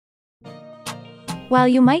While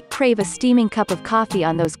you might crave a steaming cup of coffee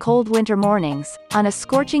on those cold winter mornings, on a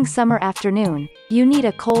scorching summer afternoon, you need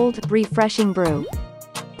a cold, refreshing brew.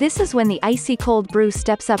 This is when the icy cold brew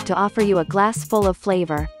steps up to offer you a glass full of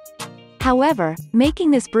flavor. However,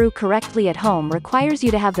 making this brew correctly at home requires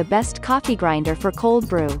you to have the best coffee grinder for cold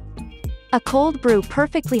brew. A cold brew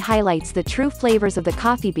perfectly highlights the true flavors of the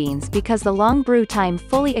coffee beans because the long brew time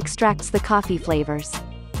fully extracts the coffee flavors.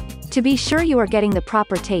 To be sure you are getting the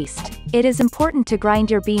proper taste, it is important to grind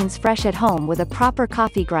your beans fresh at home with a proper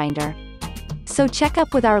coffee grinder. So check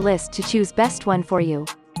up with our list to choose best one for you.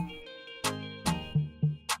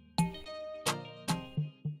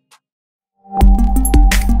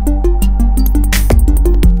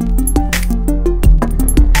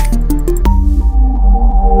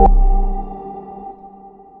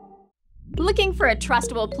 Looking for a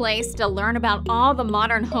trustable place to learn about all the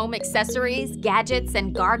modern home accessories, gadgets,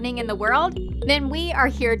 and gardening in the world? Then we are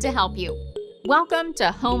here to help you. Welcome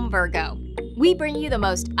to Home Virgo. We bring you the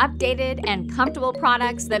most updated and comfortable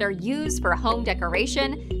products that are used for home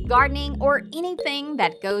decoration, gardening, or anything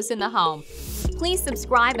that goes in the home. Please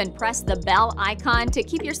subscribe and press the bell icon to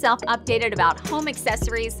keep yourself updated about home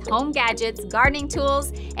accessories, home gadgets, gardening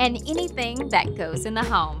tools, and anything that goes in the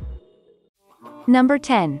home. Number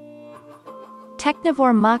 10.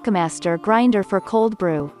 Technivore Moccamaster Grinder for Cold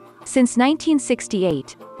Brew. Since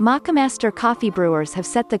 1968, Moccamaster coffee brewers have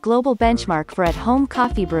set the global benchmark for at-home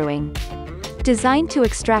coffee brewing. Designed to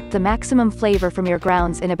extract the maximum flavor from your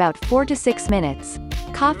grounds in about 4 to 6 minutes,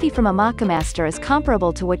 coffee from a Moccamaster is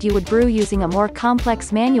comparable to what you would brew using a more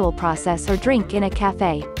complex manual process or drink in a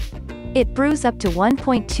cafe. It brews up to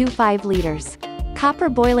 1.25 liters. Copper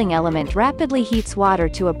boiling element rapidly heats water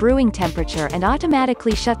to a brewing temperature and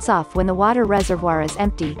automatically shuts off when the water reservoir is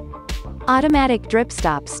empty. Automatic drip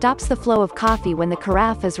stop stops the flow of coffee when the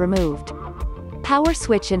carafe is removed. Power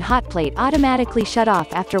switch and hot plate automatically shut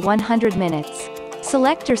off after 100 minutes.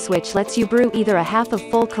 Selector switch lets you brew either a half of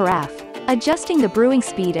full carafe, adjusting the brewing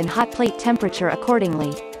speed and hot plate temperature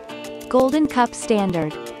accordingly. Golden Cup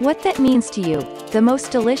Standard. What that means to you: the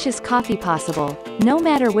most delicious coffee possible, no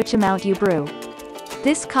matter which amount you brew.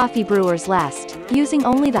 This coffee brewers last, using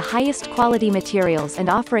only the highest quality materials and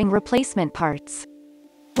offering replacement parts.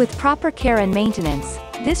 With proper care and maintenance,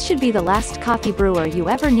 this should be the last coffee brewer you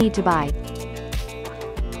ever need to buy.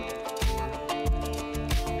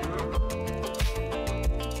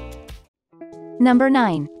 Number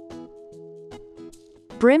 9.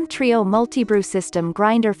 Brew Trio Multi-Brew System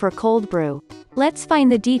Grinder for Cold Brew. Let's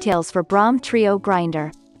find the details for Brew Trio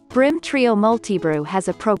Grinder. Brew Trio Multi-Brew has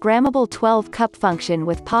a programmable 12-cup function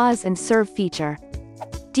with pause and serve feature.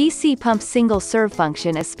 DC pump single-serve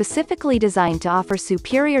function is specifically designed to offer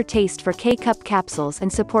superior taste for K-cup capsules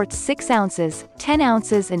and supports 6 ounces, 10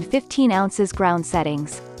 ounces and 15 ounces ground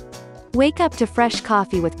settings. Wake up to fresh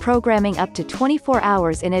coffee with programming up to 24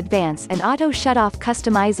 hours in advance and auto shut-off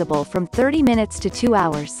customizable from 30 minutes to 2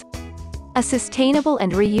 hours. A sustainable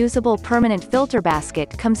and reusable permanent filter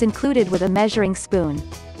basket comes included with a measuring spoon.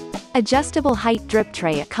 Adjustable height drip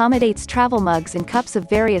tray accommodates travel mugs and cups of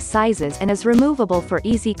various sizes and is removable for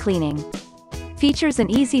easy cleaning. Features an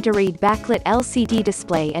easy-to-read backlit LCD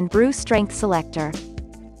display and brew strength selector.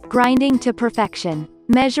 Grinding to perfection.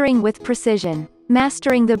 Measuring with precision.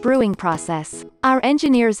 Mastering the brewing process. Our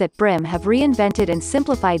engineers at Brew have reinvented and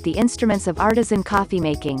simplified the instruments of artisan coffee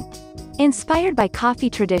making. Inspired by coffee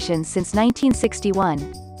traditions since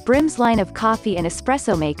 1961, Brew's line of coffee and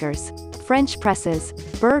espresso makers, French presses,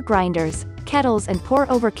 burr grinders, kettles and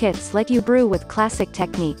pour-over kits let you brew with classic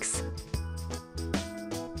techniques.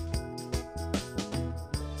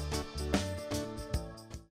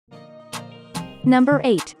 Number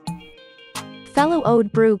 8. Fellow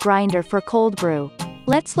Ode Brew Grinder for Cold Brew.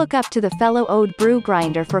 Let's look up to the Fellow Ode Brew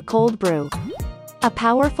Grinder for Cold Brew. A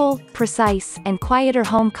powerful, precise, and quieter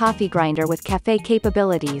home coffee grinder with cafe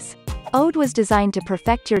capabilities, Ode was designed to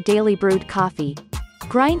perfect your daily brewed coffee.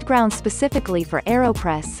 Grind grounds specifically for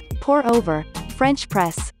AeroPress, pour-over, French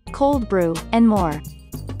press, cold brew, and more.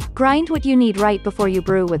 Grind what you need right before you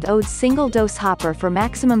brew with Ode's single-dose hopper for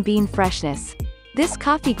maximum bean freshness. This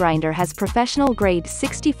coffee grinder has professional-grade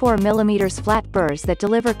 64mm flat burrs that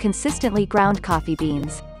deliver consistently ground coffee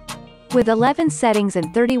beans. With 11 settings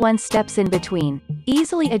and 31 steps in between,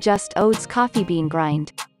 easily adjust Ode's coffee bean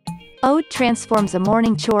grind. Ode transforms a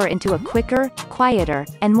morning chore into a quicker, quieter,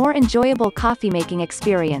 and more enjoyable coffee-making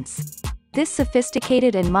experience. This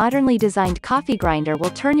sophisticated and modernly designed coffee grinder will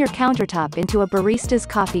turn your countertop into a barista's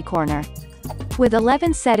coffee corner. With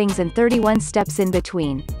 11 settings and 31 steps in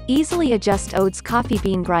between, easily adjust Ode's coffee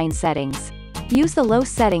bean grind settings. Use the low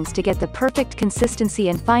settings to get the perfect consistency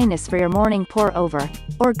and fineness for your morning pour over,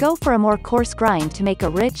 or go for a more coarse grind to make a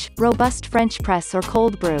rich, robust French press or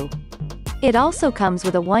cold brew. It also comes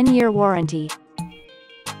with a 1-year warranty.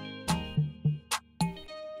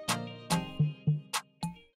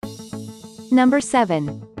 Number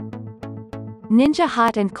 7. Ninja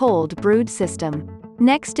Hot and Cold Brewed System.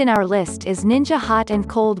 Next in our list is Ninja Hot and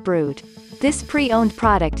Cold Brewed. This pre-owned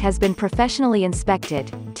product has been professionally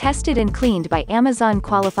inspected, tested and cleaned by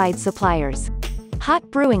Amazon-qualified suppliers. Hot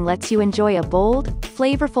brewing lets you enjoy a bold,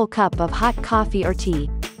 flavorful cup of hot coffee or tea.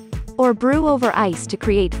 Or brew over ice to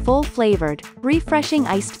create full-flavored, refreshing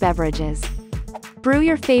iced beverages. Brew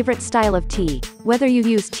your favorite style of tea, whether you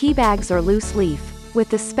use tea bags or loose leaf, with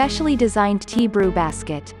the specially designed tea brew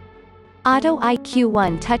basket. Auto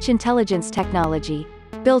IQ1 Touch Intelligence technology.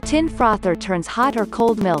 Built-in frother turns hot or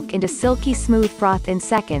cold milk into silky smooth froth in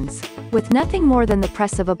seconds, with nothing more than the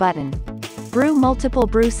press of a button. Brew multiple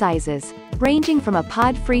brew sizes, ranging from a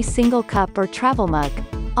pod-free single cup or travel mug,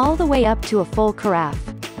 all the way up to a full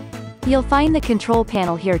carafe. You'll find the control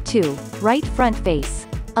panel here too, right front face,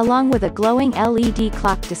 along with a glowing LED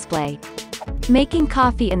clock display. Making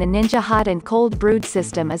coffee in the Ninja Hot and Cold Brewed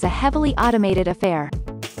system is a heavily automated affair.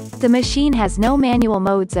 The machine has no manual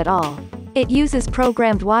modes at all. It uses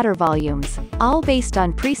programmed water volumes, all based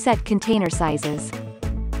on preset container sizes.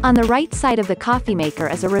 On the right side of the coffee maker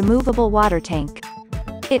is a removable water tank.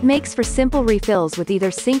 It makes for simple refills with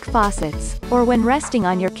either sink faucets, or when resting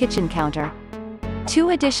on your kitchen counter.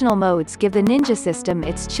 2 additional modes give the Ninja system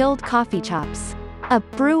its chilled coffee chops. A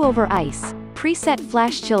brew over ice. Preset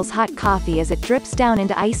flash chills hot coffee as it drips down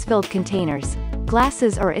into ice-filled containers,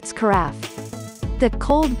 glasses or its carafe. The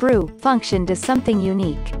cold brew function does something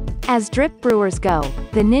unique. As drip brewers go,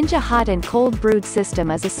 the Ninja Hot and Cold Brewed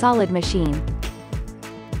system is a solid machine.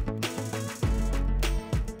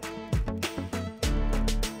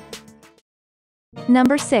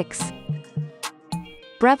 Number 6.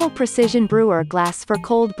 Breville Precision Brewer Glass for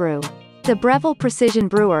Cold Brew. The Breville Precision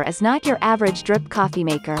Brewer is not your average drip coffee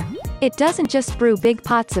maker. It doesn't just brew big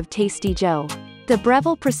pots of tasty joe. The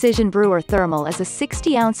Breville Precision Brewer Thermal is a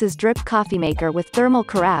 60 ounces drip coffee maker with thermal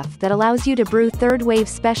carafe that allows you to brew third-wave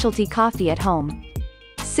specialty coffee at home.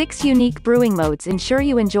 6 unique brewing modes ensure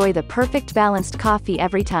you enjoy the perfect balanced coffee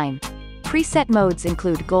every time. Preset modes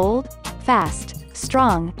include gold, fast,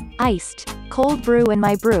 strong, iced, cold brew and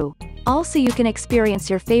my brew. Also you can experience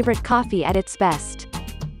your favorite coffee at its best.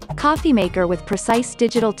 Coffee maker with precise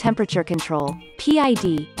digital temperature control,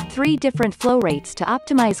 PID, 3 different flow rates to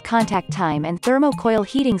optimize contact time and thermocoil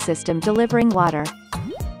heating system delivering water.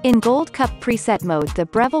 In Gold Cup preset mode, the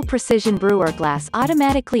Breville Precision Brewer Glass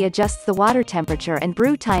automatically adjusts the water temperature and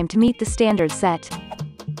brew time to meet the standard set.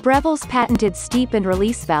 Breville's patented steep and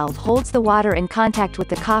release valve holds the water in contact with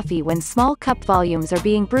the coffee when small cup volumes are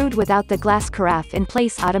being brewed without the glass carafe in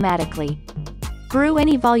place automatically. Brew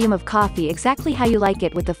any volume of coffee exactly how you like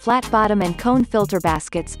it with the flat bottom and cone filter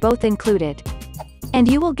baskets both included.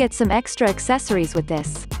 And you will get some extra accessories with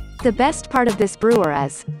this. The best part of this brewer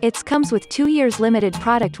is, it comes with 2 years limited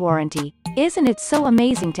product warranty. Isn't it so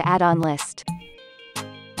amazing to add on list?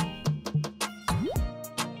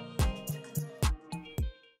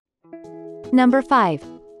 Number 5.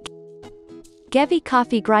 Gevi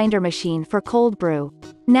Coffee Grinder Machine for Cold Brew.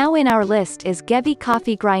 Now in our list is Gevi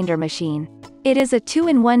Coffee Grinder Machine. It is a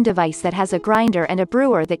 2-in-1 device that has a grinder and a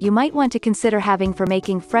brewer that you might want to consider having for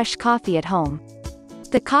making fresh coffee at home.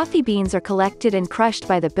 The coffee beans are collected and crushed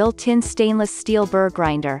by the built-in stainless steel burr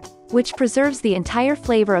grinder, which preserves the entire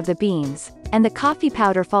flavor of the beans, and the coffee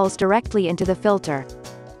powder falls directly into the filter.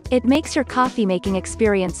 It makes your coffee-making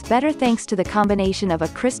experience better thanks to the combination of a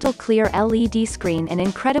crystal-clear LED screen and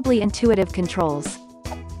incredibly intuitive controls.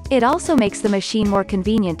 It also makes the machine more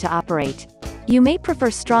convenient to operate. You may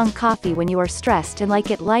prefer strong coffee when you are stressed and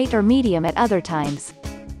like it light or medium at other times.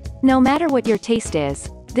 No matter what your taste is,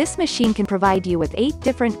 this machine can provide you with 8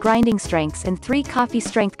 different grinding strengths and 3 coffee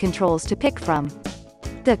strength controls to pick from.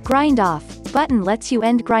 The Grind Off button lets you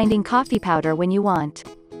end grinding coffee powder when you want.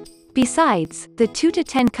 Besides, the 2 to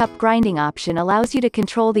 10 cup grinding option allows you to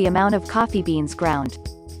control the amount of coffee beans ground.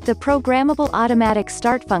 The programmable automatic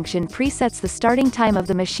start function presets the starting time of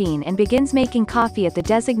the machine and begins making coffee at the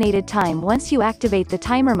designated time once you activate the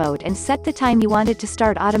timer mode and set the time you want it to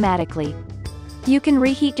start automatically. You can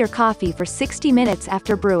reheat your coffee for 60 minutes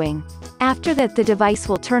after brewing. After that, the device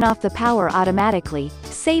will turn off the power automatically,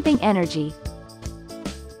 saving energy.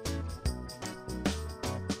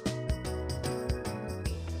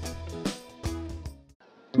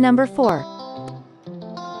 Number 4.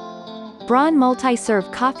 Braun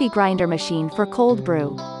Multi-Serve Coffee Grinder Machine for Cold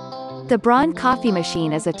Brew. The Braun coffee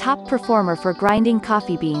machine is a top performer for grinding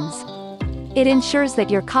coffee beans. It ensures that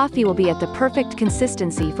your coffee will be at the perfect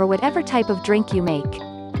consistency for whatever type of drink you make.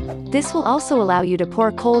 This will also allow you to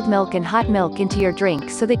pour cold milk and hot milk into your drink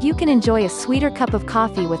so that you can enjoy a sweeter cup of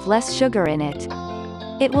coffee with less sugar in it.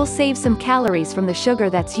 It will save some calories from the sugar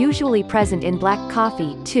that's usually present in black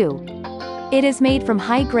coffee, too. It is made from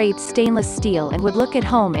high-grade stainless steel and would look at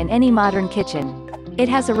home in any modern kitchen. It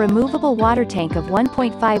has a removable water tank of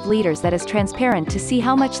 1.5 liters that is transparent to see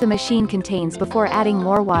how much the machine contains before adding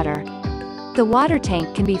more water. The water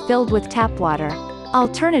tank can be filled with tap water.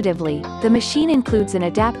 Alternatively, the machine includes an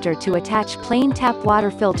adapter to attach plain tap water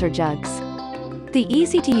filter jugs. The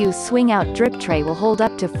easy-to-use swing-out drip tray will hold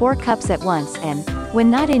up to 4 cups at once and, when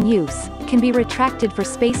not in use, can be retracted for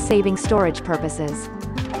space-saving storage purposes.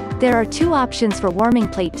 There are 2 options for warming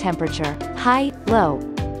plate temperature, high, low,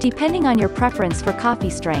 depending on your preference for coffee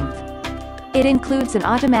strength. It includes an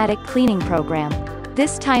automatic cleaning program.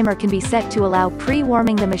 This timer can be set to allow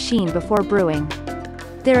pre-warming the machine before brewing.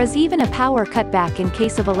 There is even a power cutback in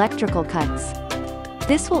case of electrical cuts.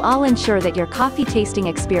 This will all ensure that your coffee tasting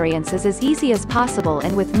experience is as easy as possible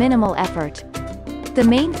and with minimal effort. The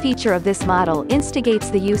main feature of this model instigates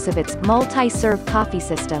the use of its multi-serve coffee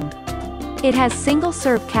system. It has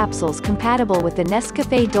single-serve capsules compatible with the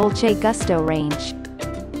Nescafé Dolce Gusto range.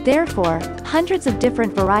 Therefore, hundreds of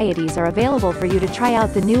different varieties are available for you to try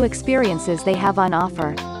out the new experiences they have on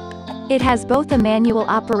offer. It has both a manual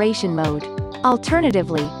operation mode.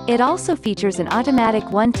 Alternatively, it also features an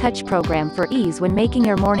automatic one-touch program for ease when making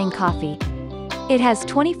your morning coffee. It has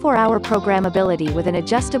 24-hour programmability with an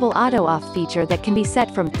adjustable auto-off feature that can be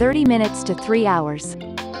set from 30 minutes to 3 hours.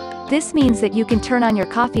 This means that you can turn on your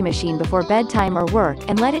coffee machine before bedtime or work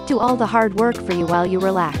and let it do all the hard work for you while you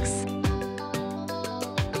relax.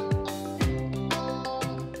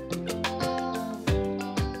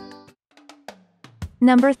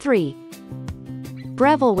 Number 3.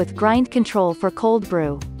 Breville with grind control for cold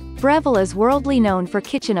brew. Breville is worldly known for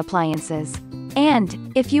kitchen appliances.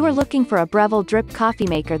 And, if you are looking for a Breville drip coffee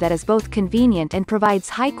maker that is both convenient and provides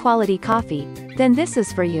high-quality coffee, then this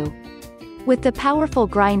is for you. With the powerful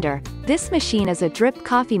grinder, this machine is a drip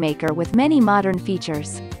coffee maker with many modern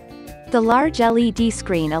features. The large LED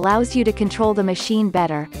screen allows you to control the machine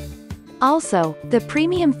better. Also, the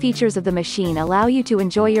premium features of the machine allow you to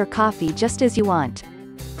enjoy your coffee just as you want.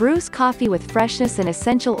 Brews coffee with freshness and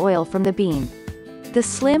essential oil from the bean. The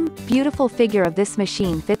slim, beautiful figure of this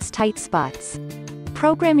machine fits tight spots.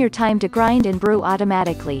 Program your time to grind and brew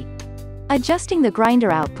automatically. Adjusting the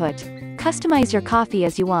grinder output, customize your coffee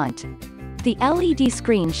as you want. The LED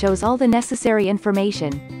screen shows all the necessary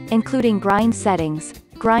information, including grind settings,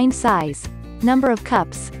 grind size, number of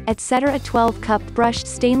cups, etc. A 12-cup brushed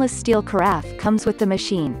stainless steel carafe comes with the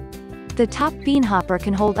machine. The top bean hopper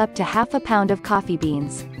can hold up to half a pound of coffee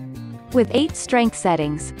beans. With 8 strength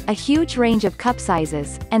settings, a huge range of cup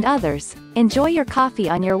sizes, and others, enjoy your coffee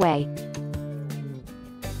on your way.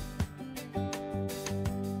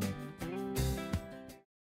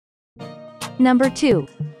 Number 2.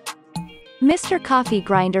 Mr. Coffee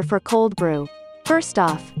Grinder for Cold Brew. First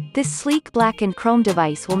off, this sleek black and chrome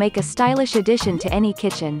device will make a stylish addition to any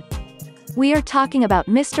kitchen. We are talking about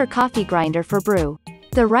Mr. Coffee Grinder for Brew.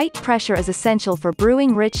 The right pressure is essential for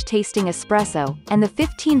brewing rich-tasting espresso, and the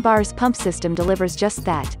 15 bars pump system delivers just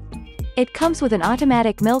that. It comes with an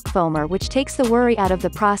automatic milk foamer which takes the worry out of the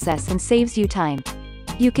process and saves you time.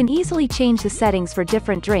 You can easily change the settings for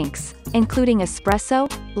different drinks, including espresso,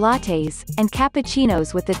 lattes, and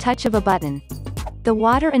cappuccinos with the touch of a button. The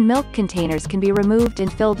water and milk containers can be removed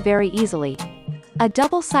and filled very easily. A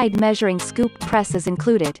double-side measuring scoop press is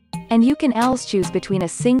included, and you can choose between a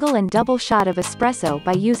single and double shot of espresso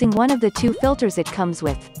by using one of the 2 filters it comes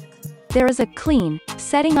with. There is a clean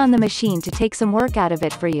setting on the machine to take some work out of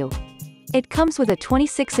it for you. It comes with a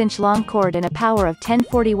 26-inch long cord and a power of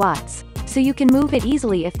 1040 watts, so you can move it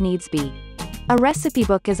easily if needs be. A recipe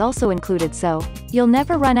book is also included so you'll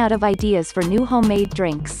never run out of ideas for new homemade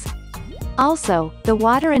drinks. Also, the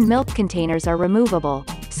water and milk containers are removable,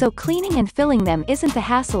 so cleaning and filling them isn't the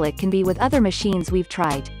hassle it can be with other machines we've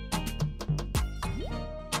tried.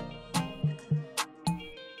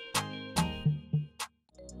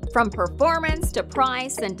 From performance to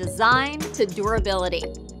price and design to durability,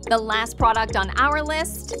 the last product on our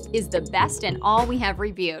list is the best in all we have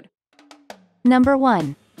reviewed. Number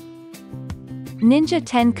 1. Ninja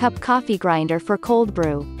 10-cup coffee grinder for cold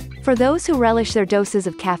brew. For those who relish their doses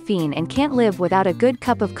of caffeine and can't live without a good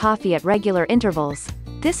cup of coffee at regular intervals,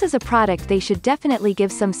 this is a product they should definitely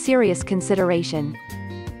give some serious consideration.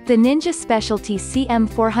 The Ninja Specialty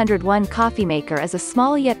CM401 coffee maker is a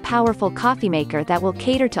small yet powerful coffee maker that will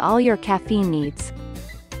cater to all your caffeine needs.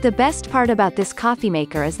 The best part about this coffee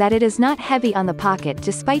maker is that it is not heavy on the pocket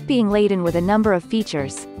despite being laden with a number of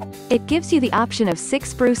features. It gives you the option of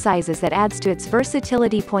 6 brew sizes that adds to its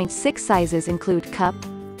versatility. 6 sizes include cup,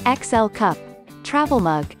 XL cup, travel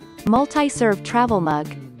mug, multi-serve travel mug,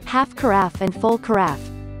 half carafe and full carafe.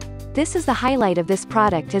 This is the highlight of this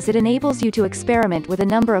product as it enables you to experiment with a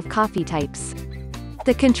number of coffee types.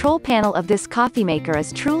 The control panel of this coffee maker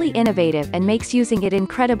is truly innovative and makes using it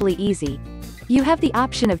incredibly easy. You have the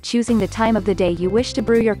option of choosing the time of the day you wish to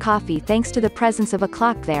brew your coffee thanks to the presence of a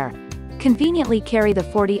clock there. Conveniently carry the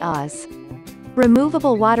 40 Oz.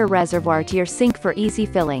 Removable water reservoir to your sink for easy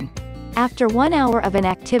filling. After 1 hour of an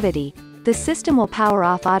activity, the system will power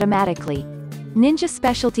off automatically. Ninja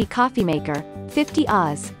Specialty Coffee Maker, 50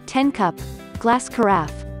 Oz, 10 cup, glass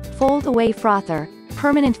carafe, fold-away frother,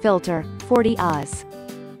 permanent filter, 40 Oz.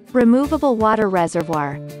 Removable water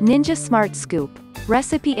reservoir, Ninja Smart Scoop,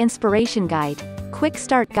 recipe inspiration guide, quick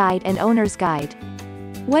start guide and owner's guide.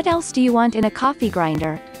 What else do you want in a coffee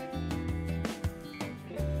grinder?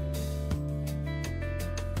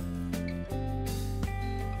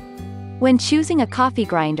 When choosing a coffee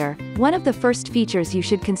grinder, one of the first features you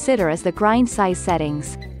should consider is the grind size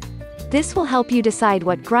settings. This will help you decide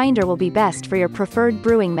what grinder will be best for your preferred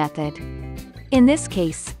brewing method. In this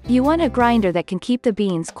case, you want a grinder that can keep the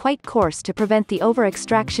beans quite coarse to prevent the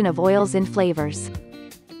over-extraction of oils and flavors.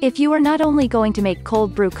 If you are not only going to make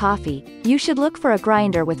cold brew coffee, you should look for a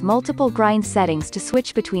grinder with multiple grind settings to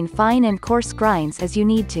switch between fine and coarse grinds as you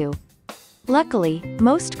need to. Luckily,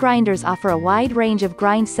 most grinders offer a wide range of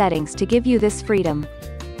grind settings to give you this freedom.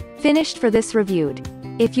 Finished for this review.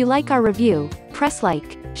 If you like our review, press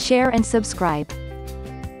like, share and subscribe.